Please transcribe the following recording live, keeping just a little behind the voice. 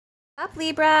Up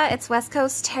Libra, it's West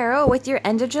Coast Tarot with your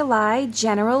end of July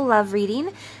general love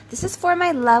reading. This is for my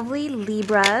lovely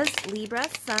Libras, Libra,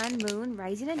 Sun, Moon,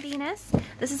 Rising, and Venus.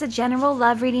 This is a general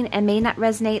love reading and may not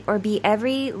resonate or be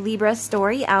every Libra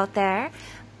story out there.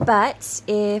 But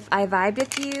if I vibed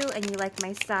with you and you like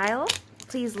my style,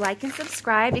 please like and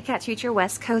subscribe to catch future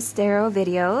West Coast Tarot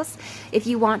videos. If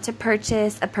you want to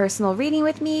purchase a personal reading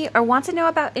with me or want to know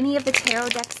about any of the tarot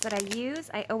decks that I use,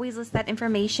 I always list that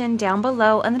information down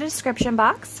below in the description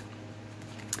box,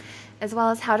 as well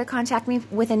as how to contact me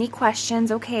with any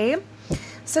questions, okay?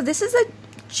 So this is a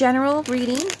general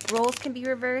reading. Roles can be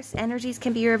reversed, energies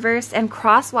can be reversed, and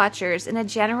cross watchers. In a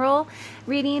general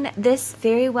reading, this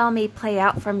very well may play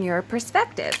out from your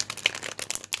perspective.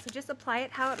 So just apply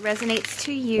it how it resonates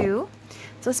to you.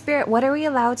 So Spirit, what are we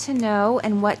allowed to know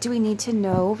and what do we need to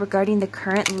know regarding the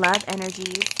current love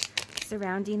energies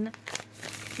surrounding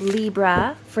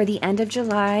Libra for the end of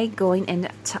July going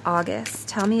into August?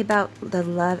 Tell me about the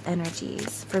love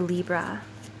energies for Libra.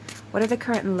 What are the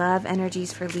current love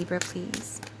energies for Libra,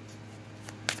 please?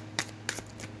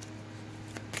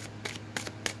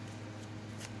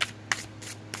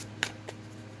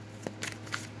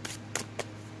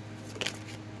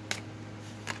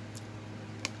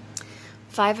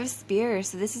 Five of Spears.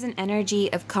 So this is an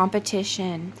energy of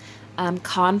competition,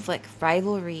 conflict,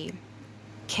 rivalry,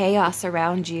 chaos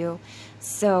around you.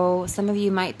 So some of you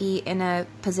might be in a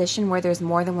position where there's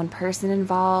more than one person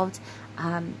involved.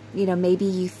 You know, maybe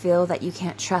you feel that you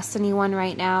can't trust anyone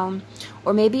right now,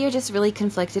 or maybe you're just really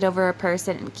conflicted over a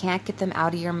person and can't get them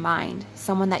out of your mind,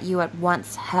 someone that you at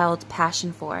once held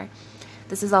passion for.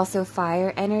 This is also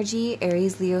fire energy,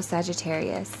 Aries, Leo,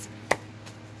 Sagittarius.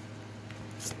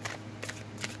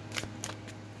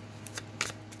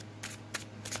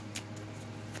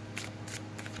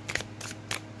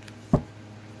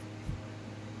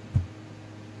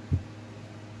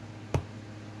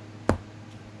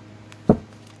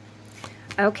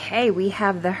 Okay, we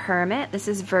have the Hermit. This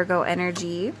is Virgo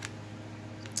energy.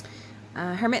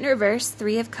 Hermit in reverse,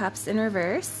 Three of Cups in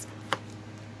reverse.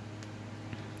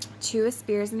 Two of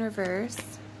Spears in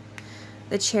reverse.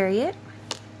 The Chariot.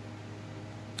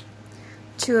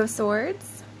 Two of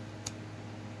Swords.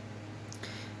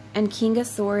 And King of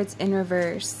Swords in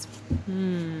reverse.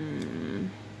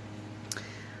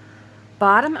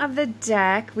 Bottom of the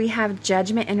deck, we have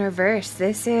Judgment in reverse.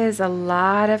 This is a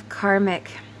lot of karmic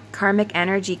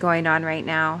energy going on right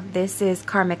now. This is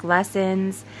karmic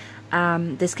lessons.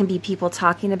 This can be people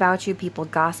talking about you, people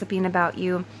gossiping about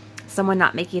you, someone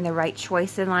not making the right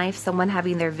choice in life, someone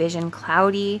having their vision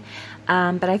cloudy.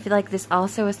 But I feel like this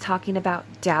also is talking about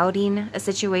doubting a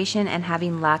situation and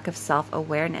having lack of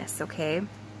self-awareness, okay?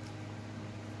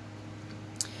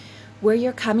 Where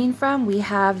you're coming from, we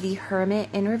have the Hermit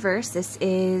in reverse. This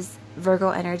is Virgo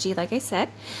energy, like I said.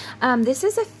 This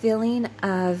is a feeling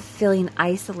of feeling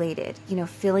isolated, you know,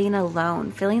 feeling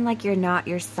alone, feeling like you're not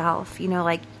yourself, you know,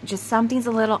 like just something's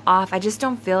a little off. I just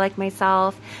don't feel like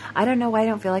myself. I don't know why I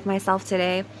don't feel like myself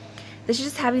today. This is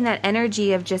just having that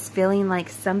energy of just feeling like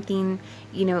something,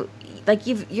 you know, like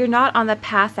you're not on the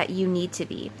path that you need to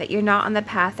be, that you're not on the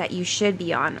path that you should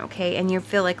be on, okay? And you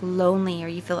feel like lonely or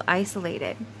you feel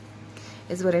isolated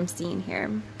is what I'm seeing here.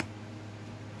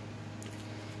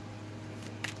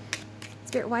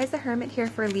 Spirit, why is the Hermit here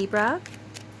for Libra?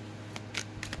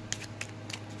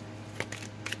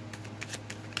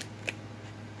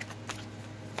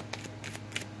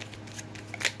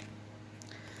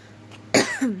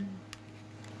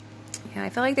 Yeah, I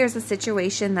feel like there's a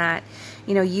situation that,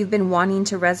 you know, you've been wanting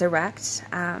to resurrect,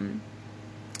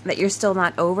 that you're still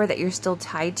not over, that you're still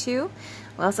tied to.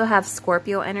 We also have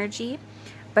Scorpio energy,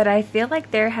 but I feel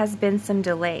like there has been some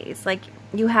delays. Like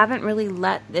you haven't really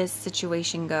let this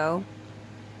situation go.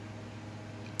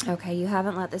 Okay, you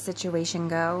haven't let the situation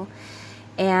go.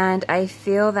 And I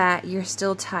feel that you're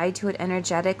still tied to it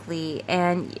energetically.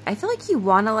 And I feel like you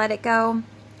want to let it go.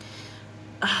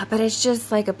 But it's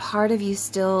just like a part of you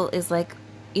still is like,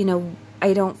 you know,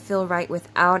 I don't feel right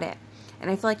without it. And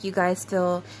I feel like you guys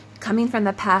feel, coming from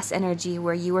the past energy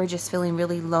where you were just feeling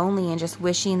really lonely and just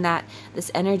wishing that this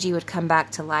energy would come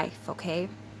back to life, okay?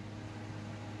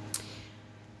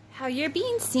 How you're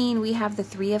being seen, we have the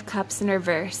Three of Cups in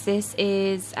reverse. This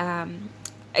is,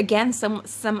 again,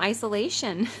 some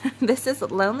isolation. This is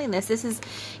loneliness. This is,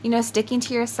 you know, sticking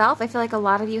to yourself. I feel like a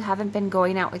lot of you haven't been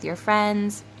going out with your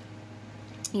friends.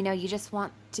 You know, you just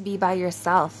want to be by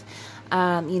yourself.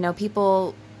 You know,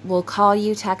 people will call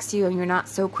you, text you, and you're not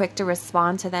so quick to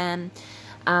respond to them.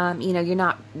 You know, you're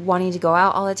not wanting to go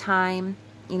out all the time.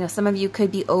 You know, some of you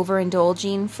could be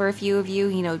overindulging for a few of you,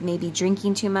 you know, maybe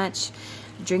drinking too much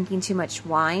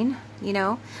wine, you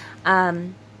know.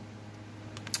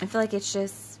 I feel like it's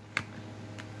just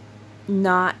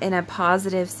not in a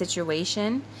positive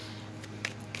situation.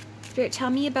 Spirit, tell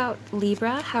me about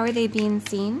Libra. How are they being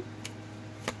seen?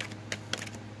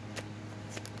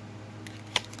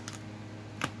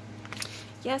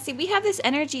 Yeah, see, we have this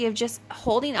energy of just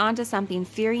holding on to something,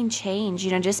 fearing change,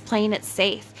 you know, just playing it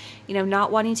safe, you know,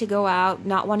 not wanting to go out,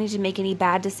 not wanting to make any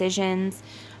bad decisions,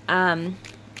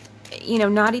 you know,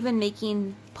 not even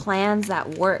making plans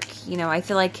that work. You know, I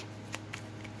feel like,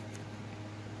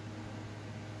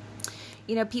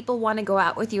 you know, people want to go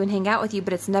out with you and hang out with you,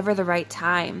 but it's never the right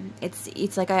time.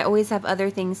 It's like I always have other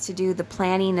things to do. The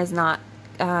planning is not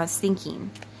syncing.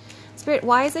 Spirit,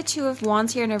 why is the Two of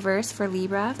Wands here in reverse for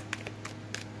Libra?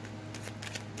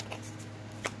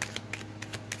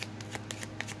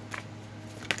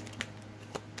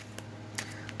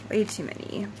 Way too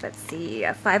many. Let's see.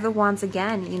 Five of Wands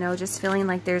again. You know, just feeling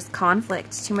like there's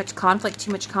conflict, too much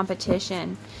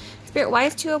competition. Spirit, why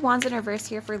is Two of Wands in reverse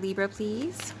here for Libra,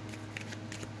 please?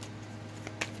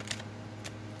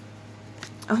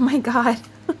 Oh my God.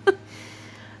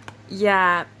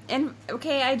 Yeah. And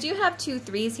okay, I do have 2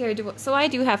 3s here, so I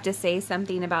do have to say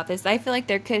something about this. I feel like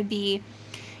there could be,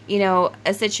 you know,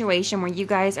 a situation where you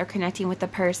guys are connecting with a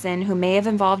person who may have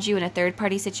involved you in a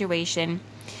third-party situation,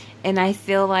 and I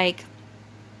feel like,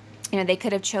 you know, they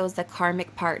could have chose the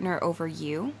karmic partner over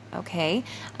you, okay?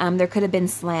 There could have been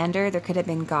slander, there could have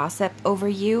been gossip over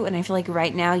you, and I feel like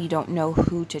right now you don't know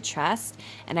who to trust,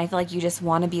 and I feel like you just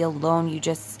want to be alone. You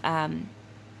just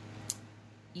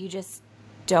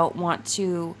don't want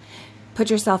to put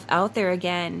yourself out there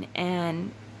again,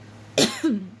 and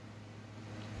and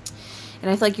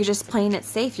I feel like you're just playing it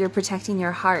safe. You're protecting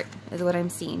your heart is what I'm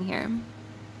seeing here.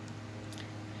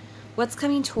 What's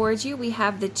coming towards you? We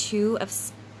have the Two of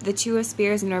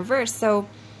Spears in reverse. So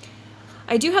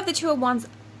I do have the Two of Wands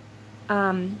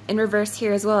in reverse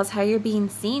here, as well as how you're being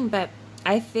seen, but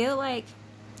I feel like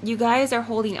you guys are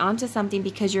holding on to something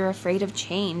because you're afraid of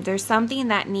change. There's something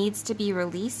that needs to be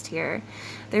released here.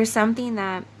 There's something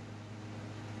that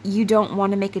you don't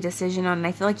want to make a decision on, and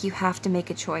I feel like you have to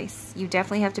make a choice. You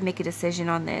definitely have to make a decision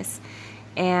on this.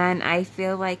 And I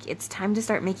feel like it's time to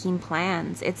start making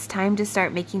plans. It's time to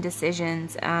start making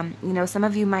decisions. You know, some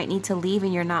of you might need to leave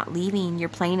and you're not leaving. You're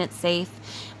playing it safe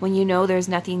when you know there's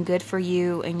nothing good for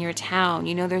you in your town.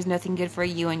 You know there's nothing good for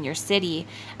you in your city.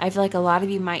 I feel like a lot of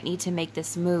you might need to make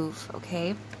this move,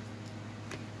 okay?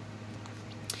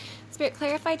 Spirit,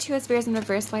 clarify Two of Spears in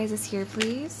reverse. Why is this here,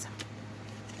 please?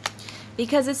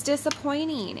 Because it's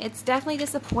disappointing. It's definitely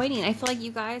disappointing. I feel like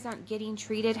you guys aren't getting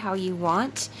treated how you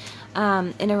want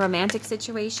in a romantic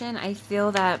situation. I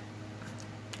feel that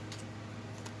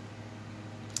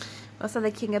also the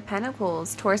King of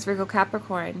Pentacles, Taurus, Virgo,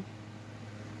 Capricorn.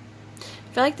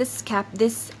 I feel like this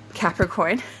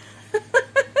Capricorn.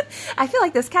 I feel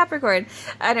like this Capricorn.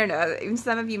 I don't know.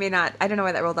 Some of you may not. I don't know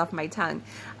why that rolled off my tongue.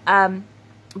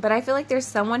 But I feel like there's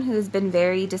someone who's been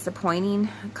very disappointing,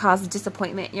 caused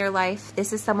disappointment in your life.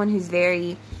 This is someone who's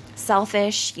very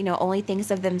selfish, you know, only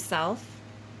thinks of themselves.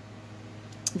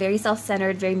 Very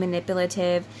self-centered, very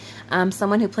manipulative.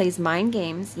 Someone who plays mind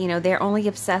games. You know, they're only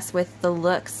obsessed with the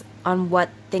looks on what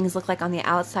things look like on the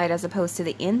outside as opposed to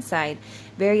the inside.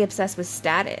 Very obsessed with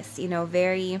status, you know,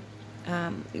 very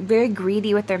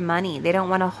greedy with their money. They don't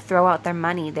want to throw out their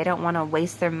money. They don't want to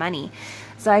waste their money.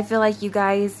 So I feel like you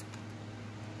guys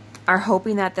are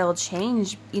hoping that they'll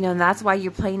change, you know, and that's why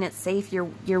you're playing it safe.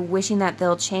 You're wishing that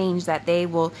they'll change, that they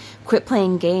will quit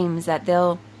playing games, that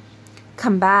they'll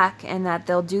come back, and that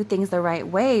they'll do things the right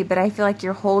way. But I feel like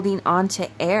you're holding on to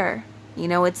air. You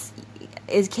know, is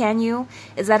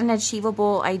that an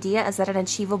achievable idea? Is that an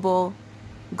achievable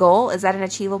goal? Is that an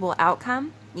achievable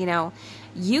outcome? You know,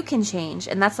 you can change,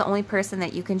 and that's the only person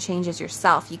that you can change is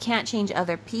yourself. You can't change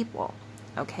other people,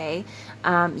 okay?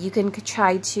 You can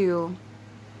try to,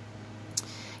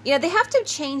 you know, they have to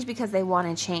change because they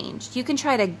want to change. You can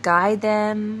try to guide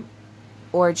them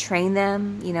or train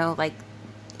them, you know, like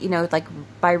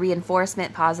by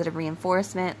reinforcement, positive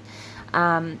reinforcement.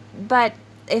 But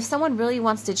if someone really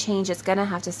wants to change, it's going to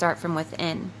have to start from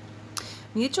within.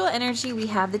 Mutual energy, we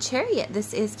have the Chariot.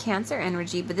 This is Cancer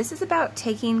energy, but this is about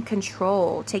taking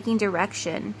control, taking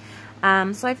direction.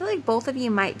 So I feel like both of you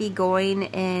might be going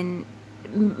in,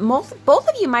 both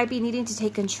of you might be needing to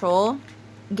take control.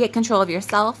 Get control of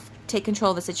yourself, take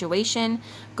control of the situation,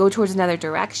 go towards another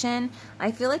direction.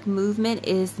 I feel like movement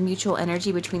is mutual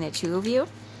energy between the two of you.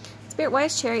 Spirit, why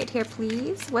is Chariot here,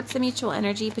 please? What's the mutual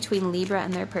energy between Libra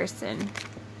and their person?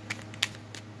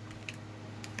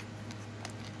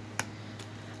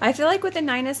 I feel like with the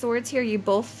Nine of Swords here, you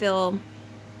both have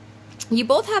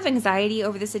anxiety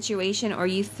over the situation, or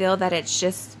you feel that it's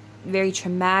just very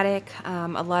traumatic, a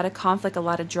lot of conflict, a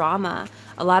lot of drama,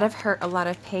 a lot of hurt, a lot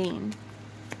of pain.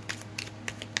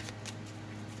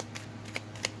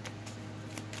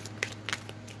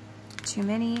 Too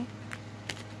many.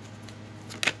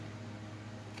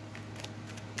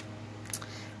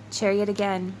 Chariot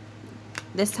again,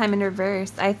 this time in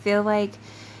reverse. I feel like,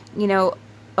 you know,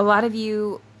 a lot of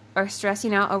you are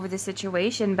stressing out over the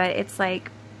situation, but it's like,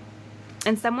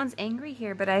 and someone's angry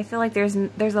here, but I feel like there's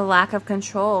a lack of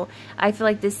control. I feel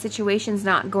like this situation's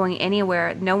not going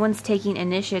anywhere. No one's taking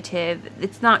initiative.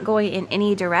 It's not going in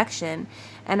any direction.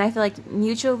 And I feel like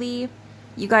mutually,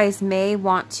 you guys may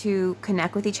want to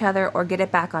connect with each other or get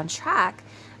it back on track.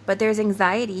 But there's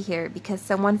anxiety here because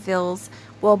someone feels,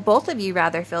 well, both of you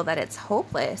rather feel that it's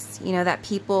hopeless, you know, that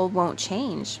people won't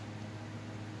change.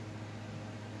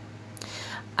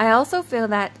 I also feel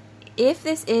that if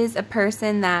this is a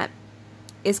person that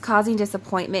is causing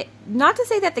disappointment, not to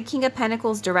say that the King of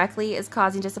Pentacles directly is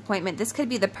causing disappointment, this could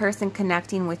be the person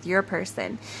connecting with your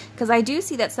person. Because I do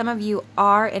see that some of you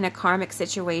are in a karmic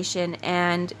situation,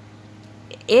 and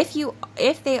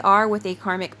if they are with a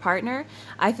karmic partner,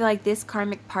 I feel like this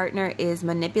karmic partner is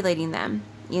manipulating them,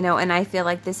 you know, and I feel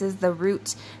like this is the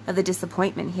root of the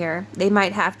disappointment here. They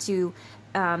might have to,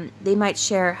 they might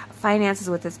share finances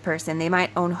with this person. They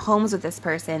might own homes with this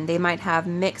person. They might have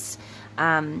mixed,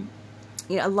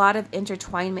 you know, a lot of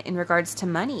intertwinement in regards to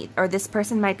money, or this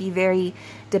person might be very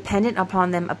dependent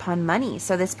upon them, upon money.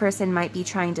 So this person might be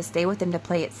trying to stay with them to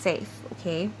play it safe,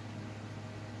 okay?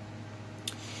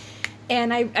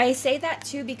 And I say that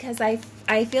too because I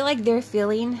feel like they're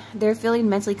feeling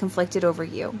mentally conflicted over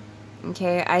you.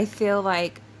 Okay, I feel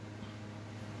like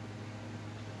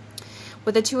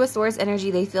with the Two of Swords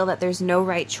energy, they feel that there's no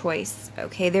right choice.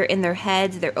 Okay, they're in their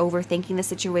heads, they're overthinking the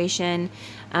situation,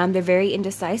 they're very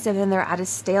indecisive, and they're at a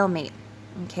stalemate.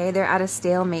 Okay, they're at a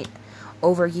stalemate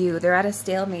over you. They're at a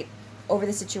stalemate over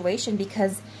the situation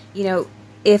because, you know,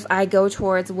 if I go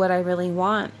towards what I really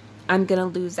want, I'm gonna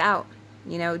lose out.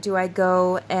 You know, do I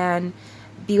go and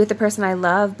be with the person I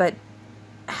love but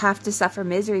have to suffer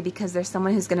misery because there's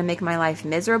someone who's going to make my life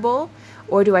miserable?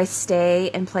 Or do I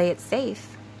stay and play it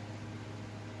safe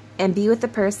and be with the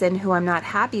person who I'm not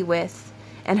happy with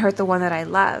and hurt the one that I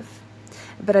love?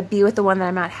 But I be with the one that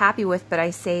I'm not happy with, but I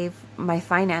save my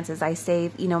finances. I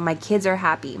save, you know, my kids are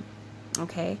happy.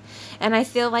 Okay. And I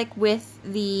feel like with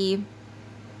the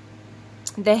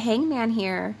Hangman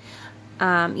here,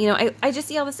 you know, I just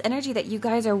see all this energy that you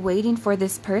guys are waiting for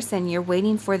this person. You're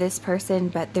waiting for this person,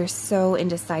 but they're so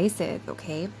indecisive,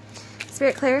 okay?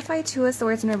 Spirit, clarify Two of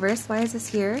Swords in reverse. Why is this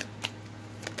here?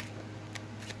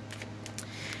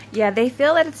 Yeah, they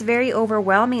feel that it's very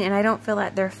overwhelming, and I don't feel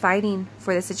that they're fighting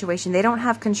for the situation. They don't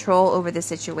have control over the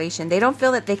situation. They don't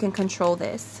feel that they can control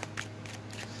this.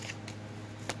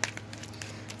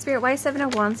 Spirit, why is Seven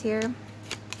of Wands here?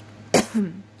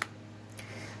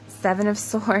 Seven of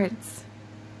Swords.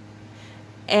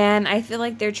 And I feel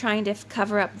like they're trying to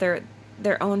cover up their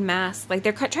own mask. Like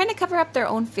they're trying to cover up their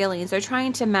own feelings. They're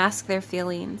trying to mask their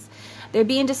feelings. They're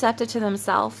being deceptive to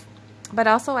themselves. But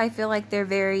also I feel like they're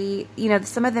very, you know,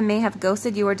 some of them may have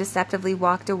ghosted you or deceptively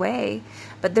walked away.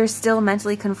 But they're still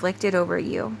mentally conflicted over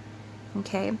you.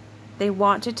 Okay? They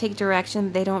want to take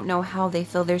direction. They don't know how. They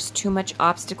feel there's too much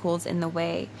obstacles in the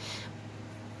way.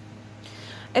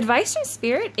 Advice from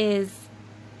Spirit is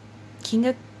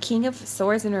King of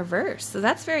Swords in reverse. So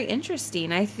that's very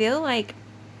interesting. I feel like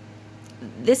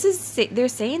this is, they're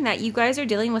saying that you guys are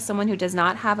dealing with someone who does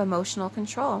not have emotional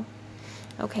control.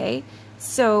 Okay,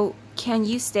 so can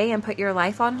you stay and put your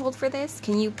life on hold for this?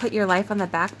 Can you put your life on the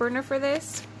back burner for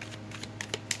this?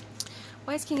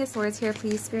 Why is King of Swords here,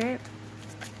 please, Spirit?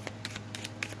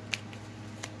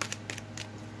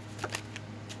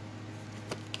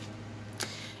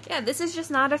 Yeah, this is just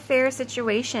not a fair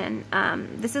situation.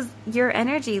 This is your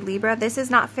energy, Libra. This is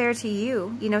not fair to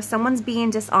you. You know, someone's being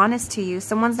dishonest to you.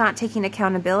 Someone's not taking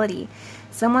accountability.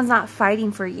 Someone's not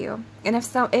fighting for you. And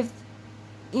if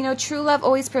you know, true love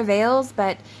always prevails,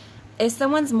 but if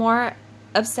someone's more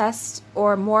obsessed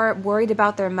or more worried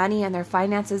about their money and their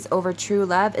finances over true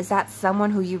love, is that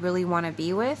someone who you really want to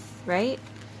be with, right?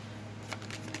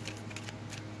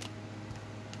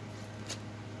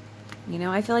 You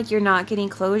know, I feel like you're not getting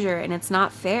closure and it's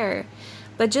not fair.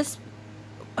 But just,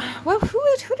 well,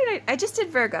 who did I just did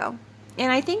Virgo.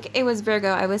 And I think it was Virgo.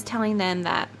 I was telling them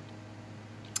that,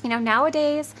 you know,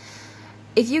 nowadays,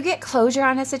 if you get closure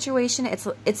on a situation,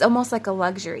 it's almost like a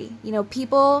luxury. You know,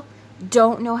 people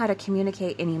don't know how to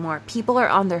communicate anymore. People are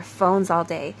on their phones all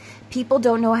day. People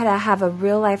don't know how to have a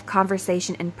real life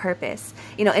conversation in purpose.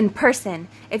 You know, in person.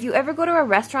 If you ever go to a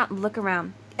restaurant, look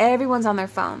around. everyone's on their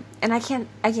phone, and I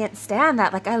can't stand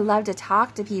that. Like, I love to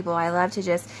talk to people. I love to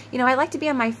just, you know, I like to be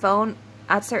on my phone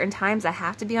at certain times. I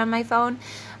have to be on my phone,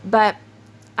 but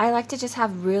I like to just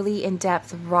have really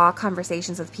in-depth, raw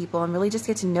conversations with people and really just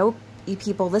get to know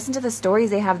people, listen to the stories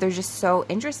they have. They're just so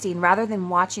interesting, rather than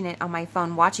watching it on my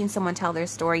phone, watching someone tell their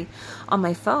story on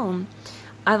my phone.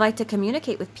 I like to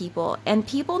communicate with people, and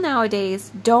people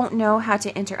nowadays don't know how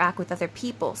to interact with other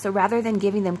people. So rather than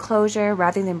giving them closure,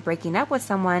 rather than breaking up with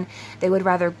someone, they would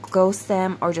rather ghost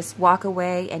them or just walk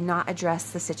away and not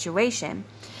address the situation.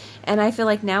 And I feel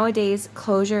like nowadays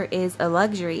closure is a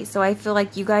luxury. So I feel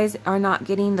like you guys are not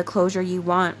getting the closure you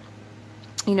want.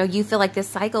 You know, you feel like this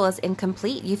cycle is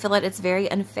incomplete. You feel that it's very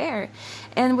unfair.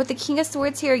 And with the King of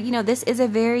Swords here, you know, this is a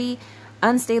very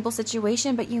unstable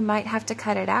situation, but you might have to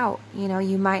cut it out. You know,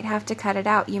 you might have to cut it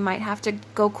out. You might have to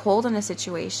go cold in a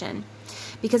situation.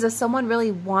 Because if someone really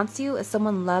wants you, if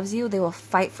someone loves you, they will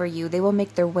fight for you. They will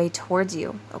make their way towards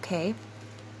you, okay?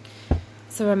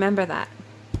 So remember that.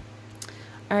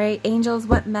 All right, angels,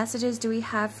 what messages do we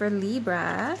have for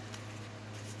Libra?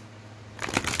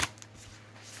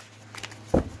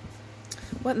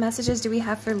 What messages do we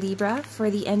have for Libra for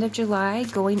the end of July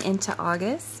going into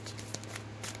August?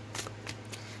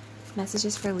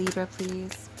 Messages for Libra,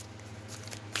 please.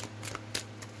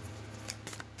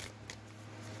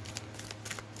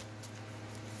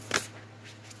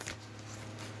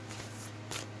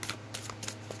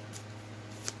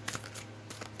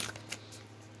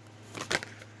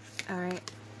 All right.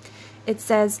 It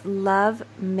says, love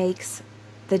makes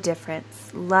the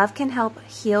difference. Love can help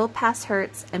heal past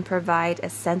hurts and provide a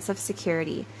sense of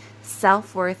security,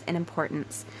 self-worth, and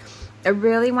importance. I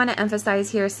really want to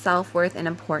emphasize here self-worth and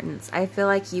importance. I feel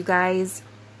like you guys,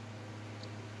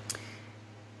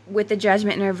 with the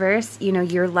Judgment in reverse, you know,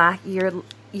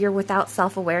 you're without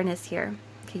self-awareness here.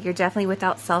 Okay, you're definitely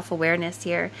without self-awareness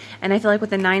here. And I feel like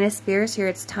with the Nine of Spears here,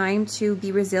 it's time to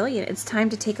be resilient. It's time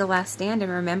to take a last stand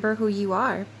and remember who you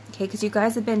are. Okay, because you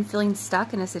guys have been feeling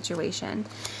stuck in a situation.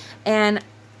 And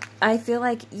I feel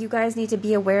like you guys need to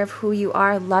be aware of who you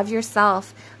are. Love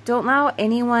yourself. Don't allow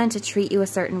anyone to treat you a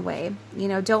certain way. You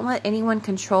know, don't let anyone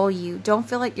control you. Don't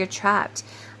feel like you're trapped.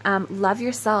 Love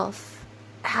yourself.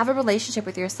 Have a relationship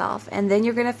with yourself. And then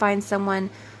you're going to find someone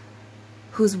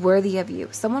who's worthy of you.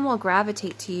 Someone will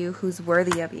gravitate to you who's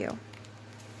worthy of you.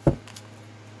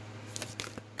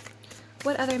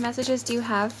 What other messages do you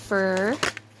have for...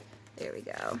 There we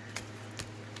go.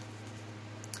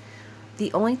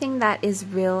 The only thing that is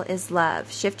real is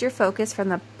love. Shift your focus from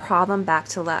the problem back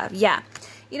to love. Yeah.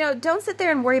 You know, don't sit there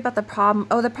and worry about the problem.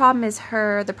 Oh, the problem is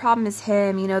her. The problem is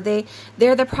him. You know,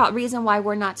 they're the reason why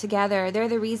we're not together. They're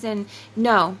the reason.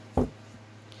 No.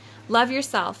 Love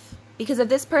yourself. Because if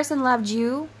this person loved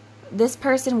you, this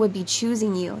person would be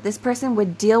choosing you. This person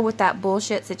would deal with that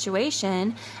bullshit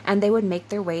situation and they would make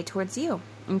their way towards you.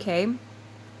 Okay?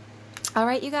 All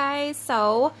right, you guys.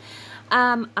 So...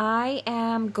 I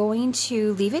am going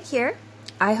to leave it here.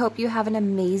 I hope you have an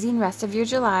amazing rest of your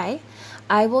July.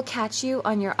 I will catch you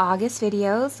on your August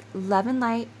videos. Love and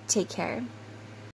light. Take care.